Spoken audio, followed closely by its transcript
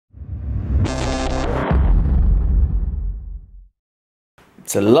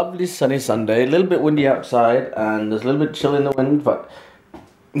It's a lovely sunny Sunday, a little bit windy outside and there's a little bit chill in the wind, but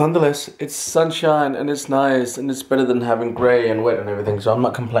nonetheless it's sunshine and it's nice and it's better than having grey and wet and everything, so I'm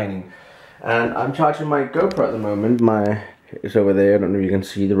not complaining. And I'm charging my GoPro at the moment. It's over there, I don't know if you can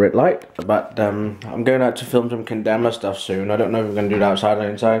see the red light, but I'm going out to film some Kendama stuff soon. I don't know if we're going to do it outside or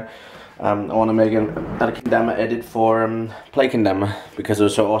inside. I want to make a Kendama edit for Play Kendama because it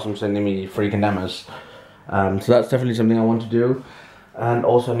was so awesome sending me free Kendamas. So that's definitely something I want to do. And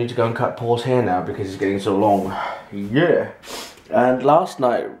also I need to go and cut Paul's hair now because he's getting so long. Yeah. And last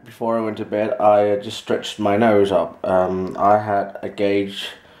night before I went to bed I just stretched my nose up. I had a gauge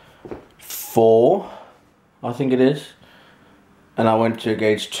 4, I think it is. And I went to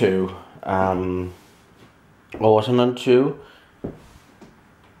gauge 2. Or wasn't on 2.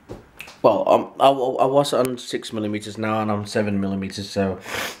 Well, I was on 6mm now and I'm 7mm, so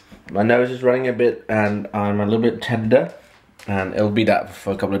my nose is running a bit and I'm a little bit tender. And it'll be that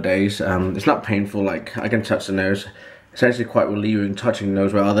for a couple of days. It's not painful, like I can touch the nose. It's actually quite relieving touching the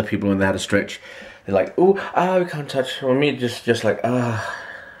nose, where other people when they had a stretch, they're like, ooh, we can't touch. For me, just like,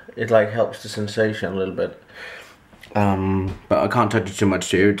 it like helps the sensation a little bit. But I can't touch it too much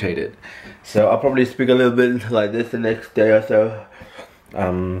to irritate it. So I'll probably speak a little bit like this the next day or so.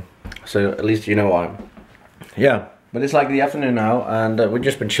 So at least you know why. Yeah, but it's like the afternoon now, and we've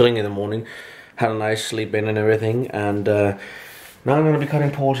just been chilling in the morning. Had a nice sleep in and everything, and now I'm going to be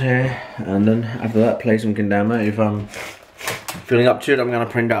cutting Paul's hair, and then after that play some Kendama. If I'm feeling up to it, I'm going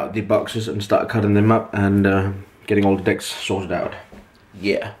to print out the boxes and start cutting them up and getting all the decks sorted out.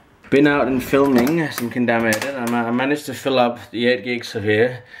 Yeah. Been out and filming some Kendama edit. I managed to fill up the 8 gigs of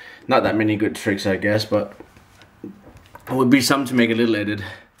here. Not that many good tricks, I guess, but it would be some to make a little edit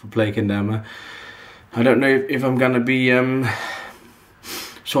for Play Kendama. I don't know if I'm going to be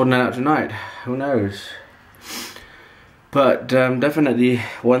sorting that out tonight. Who knows? But definitely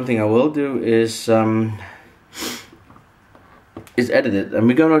one thing I will do is edit it. And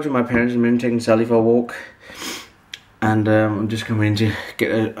we're going over to my parents' and taking Sally for a walk. And I'm just coming to get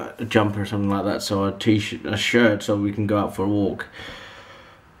a jumper or something like that, so a t-shirt, a shirt, so we can go out for a walk.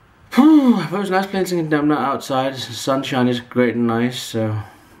 It was nice playing some Kendama outside. The sunshine is great and nice, so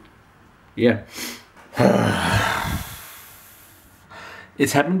yeah.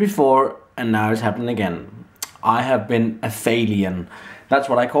 It's happened before, and now it's happening again. I have been a failien. That's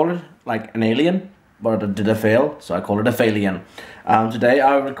what I call it, like an alien, but did I fail? So I call it a failien. Today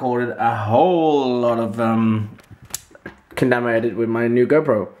I recorded a whole lot of Kendama edit with my new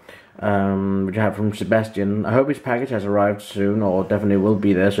GoPro, which I have from Sebastian. I hope his package has arrived soon, or definitely will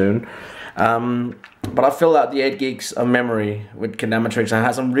be there soon. But I filled out the 8 gigs of memory with Kendama tricks. I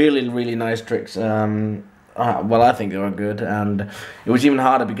had some really nice tricks. Well, I think they were good, and it was even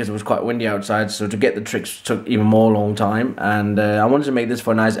harder because it was quite windy outside, so to get the tricks took even more long time. And I wanted to make this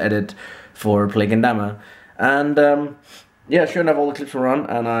for a nice edit for Play Kendama. And yeah, sure enough, all the clips were on,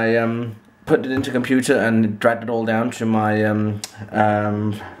 and I put it into computer and dragged it all down to my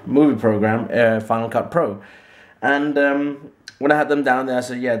movie program, Final Cut Pro. And when I had them down there, I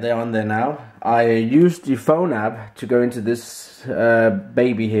said, yeah, they're on there now. I used the phone app to go into this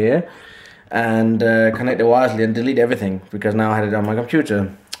baby here and connect it wirelessly and delete everything, because now I had it on my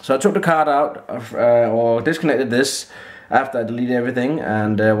computer. So I took the card out or disconnected this after I deleted everything,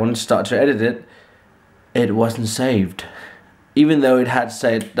 and wanted to start to edit it. It wasn't saved, even though it had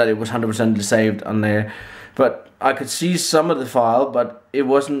said that it was 100% saved on there. But I could see some of the file, but it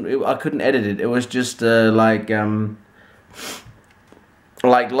wasn't. I couldn't edit it. It was just like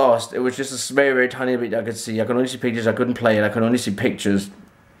lost. It was just a very tiny bit I could see. I could only see pictures. I couldn't play it. I could only see pictures,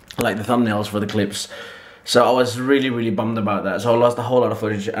 like the thumbnails for the clips. So I was really bummed about that. So I lost a whole lot of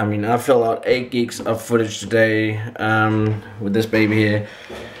footage. I mean, I filled out 8 gigs of footage today with this baby here.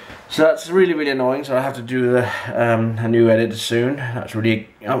 So that's really annoying. So I have to do a new edit soon. That's really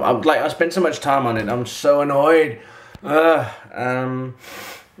I spent so much time on it. I'm so annoyed.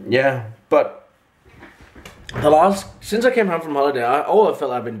 Yeah, but since I came home from holiday, all I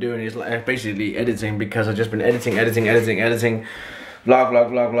felt I've been doing is like basically editing, because I've just been editing,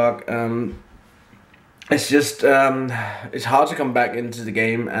 vlog. It's just it's hard to come back into the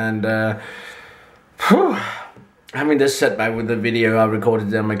game, and having this setback with the video I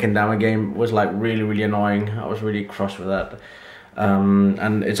recorded on my Kendama game was like really annoying. I was really cross with that,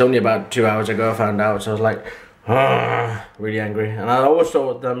 and it's only about 2 hours ago I found out, so I was like really angry. And I always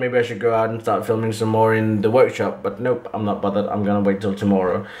thought that maybe I should go out and start filming some more in the workshop, but nope, I'm not bothered. I'm gonna wait till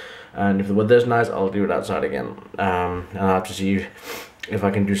tomorrow, and if the weather's nice, I'll do it outside again. And I'll have to see if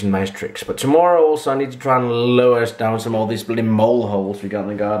I can do some nice tricks. But tomorrow also I need to try and lower down some of these bloody mole holes we got in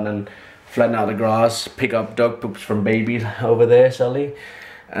the garden and flatten out the grass, pick up dog poops from baby over there, Sully,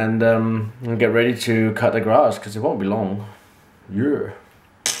 and get ready to cut the grass because it won't be long. Yeah.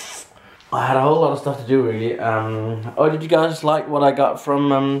 I had a whole lot of stuff to do really. Oh, did you guys like what I got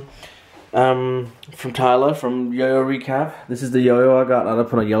from Tyler from Yo-Yo Recap? This is the yo-yo I got, and I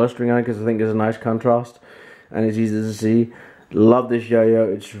put a yellow string on it because I think there's a nice contrast and it's easy to see. Love this yo-yo,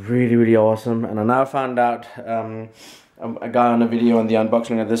 it's really, really awesome. And I now found out, a guy on a video on the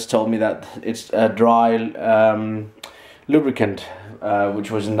unboxing of this told me that it's a dry lubricant, which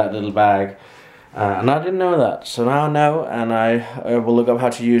was in that little bag. And I didn't know that, so now I know, and I will look up how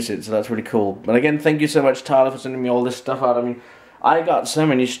to use it, so that's really cool. But again, thank you so much, Tyler, for sending me all this stuff out. I mean, I got so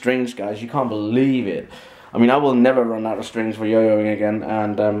many strings, guys, you can't believe it. I mean, I will never run out of strings for yo-yoing again,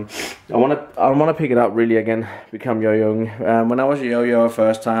 and I wanna pick it up really again, become yo-yoing. When I was a yo-yo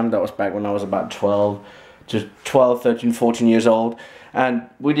first time, that was back when I was about 12, 13, 14 years old, and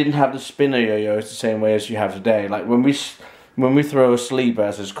we didn't have the spinner yo-yos the same way as you have today. Like when we throw a sleeper,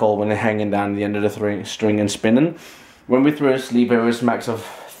 as it's called, when they're hanging down the end of the string and spinning, when we throw a sleeper, it was max of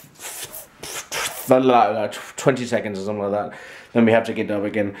 20 seconds or something like that. Then we have to get up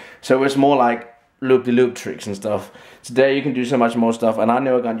again. So it was more like loop-de-loop tricks and stuff. Today you can do so much more stuff, and I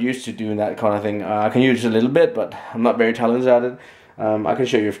never got used to doing that kind of thing. I can use it a little bit, but I'm not very talented at it. I can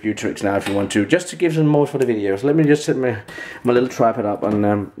show you a few tricks now if you want to, just to give some more for the video. So let me just set my little tripod up,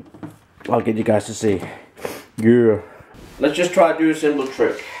 and I'll get you guys to see. Yeah. Let's just try to do a simple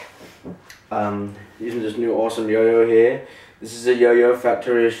trick. Using this new awesome yo-yo here. This is a Yo-Yo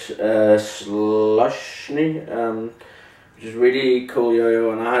Factory Slushny, which is really cool yo-yo,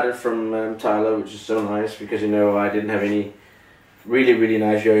 and I had it from Tyler, which is so nice because, you know, I didn't have any really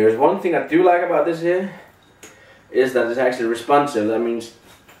nice yo-yos. One thing I do like about this here is that it's actually responsive. That means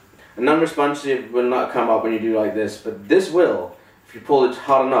a non-responsive will not come up when you do like this, but this will. If you pull it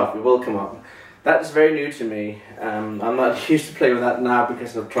hard enough, it will come up. That's very new to me. I'm not used to playing with that now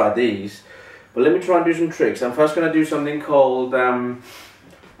because I've tried these. But let me try and do some tricks. I'm first going to do something called,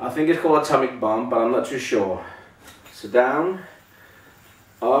 I think it's called Atomic Bomb, but I'm not too sure. So down,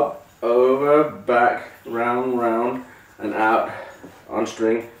 up, over, back, round, and out, on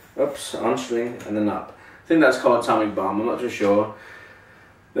string, oops, on string, and then up. I think that's called Atomic Bomb, I'm not too sure.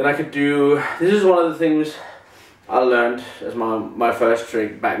 Then I could do, this is one of the things I learned as my first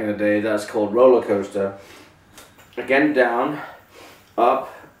trick back in the day. That's called roller coaster. Again, down, up,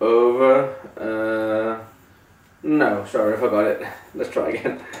 over, no, sorry, I forgot it. Let's try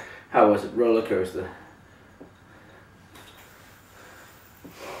again. How was it? Roller coaster.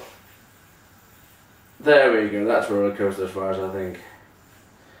 There we go, that's roller coaster as far as I think.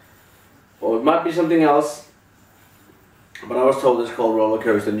 Or it might be something else, but I was told it's called roller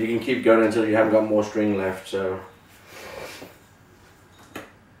coaster, and you can keep going until you haven't got more string left, so.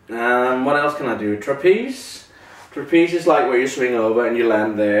 What else can I do? Trapeze. Trapeze is like where you swing over and you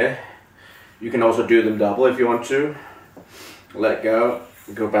land there. You can also do them double if you want to. Let go,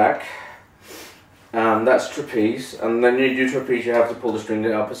 go back. That's trapeze. And then when you do trapeze, you have to pull the string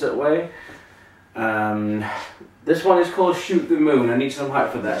the opposite way. This one is called Shoot the Moon. I need some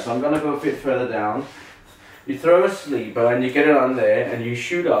height for that, so I'm going to go a bit further down. You throw a sleeper and you get it on there and you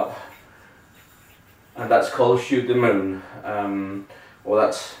shoot up. And that's called Shoot the Moon. Well,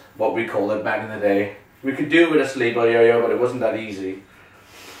 that's what we called it back in the day. We could do it with a sleeper yo-yo, but it wasn't that easy.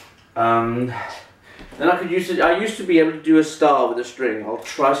 Then I could use it. I used to be able to do a star with a string. I'll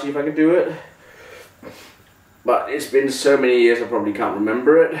try see if I can do it. But it's been so many years I probably can't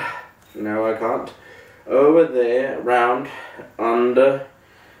remember it. No, I can't. Over there, round, under,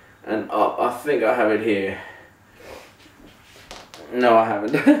 and up. I think I have it here. No, I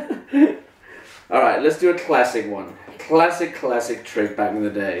haven't. Alright, let's do a classic one. Classic trick back in the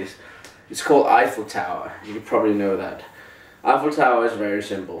days. It's called Eiffel Tower. You probably know that. Eiffel Tower is very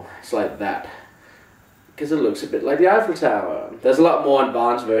simple. It's like that. Because it looks a bit like the Eiffel Tower. There's a lot more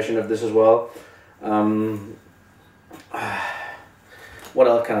advanced version of this as well. What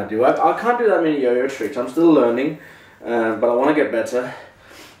else can I do? I can't do that many yo-yo tricks. I'm still learning, but I want to get better.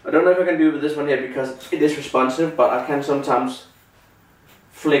 I don't know if I can do it with this one here because it is responsive, but I can sometimes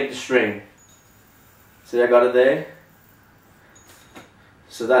flick the string. See, I got it there.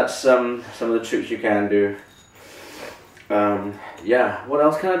 So that's some of the tricks you can do. Yeah, what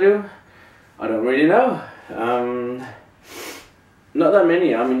else can I do? I don't really know. Not that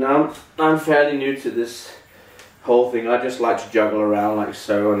many. I mean, I'm fairly new to this whole thing. I just like to juggle around like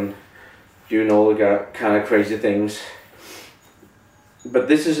so and doing all the kind of crazy things. But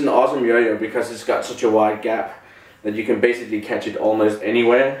this is an awesome yo-yo because it's got such a wide gap that you can basically catch it almost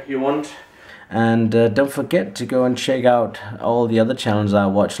anywhere you want. And don't forget to go and check out all the other channels I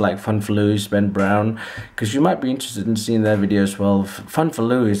watch, like Fun for Louis, Ben Brown, because you might be interested in seeing their videos as well. Fun for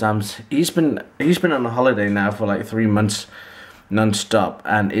Louis, he's been on a holiday now for like 3 months non-stop,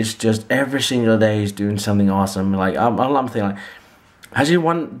 and it's just every single day he's doing something awesome. Like I'm thinking, like, has he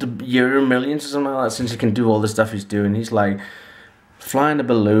won the Euro Millions or something like that, since he can do all the stuff he's doing? He's like flying a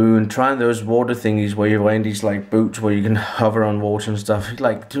balloon, trying those water thingies where you're wearing these like boots where you can hover on water and stuff. He's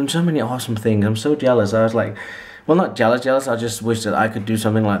like doing so many awesome things. I'm so jealous. I was like, well, not jealous, I just wish that I could do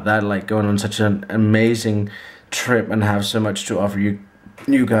something like that, like going on such an amazing trip and have so much to offer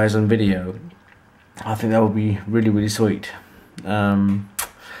you guys on video. I think that would be really, really sweet. And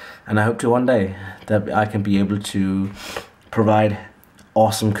I hope to one day that I can be able to provide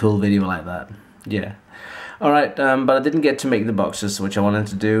awesome, cool video like that. Yeah. Alright, but I didn't get to make the boxes, which I wanted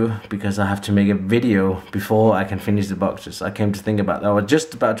to do, because I have to make a video before I can finish the boxes. I came to think about that. I was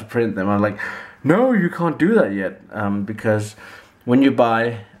just about to print them. I was like, no, you can't do that yet. Because when you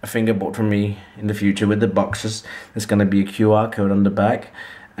buy a fingerboard from me in the future with the boxes, there's going to be a QR code on the back.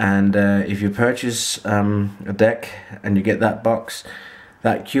 And if you purchase a deck and you get that box,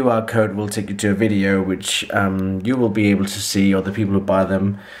 that QR code will take you to a video which you will be able to see, or the people who buy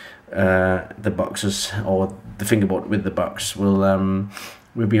them, the boxes or the fingerboard with the box will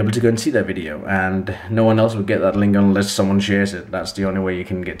be able to go and see that video, and no one else will get that link unless someone shares it. That's the only way you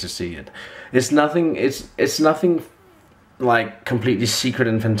can get to see it. It's nothing like completely secret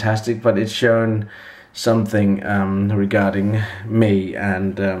and fantastic, but it's shown something regarding me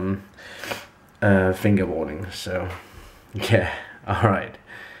and fingerboarding. So yeah. Alright,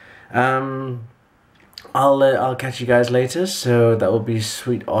 I'll catch you guys later, so that will be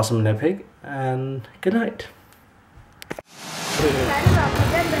sweet, awesome, and epic, and good night.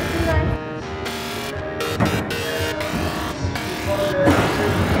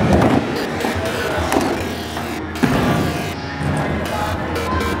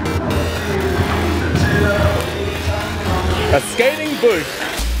 A skating bush.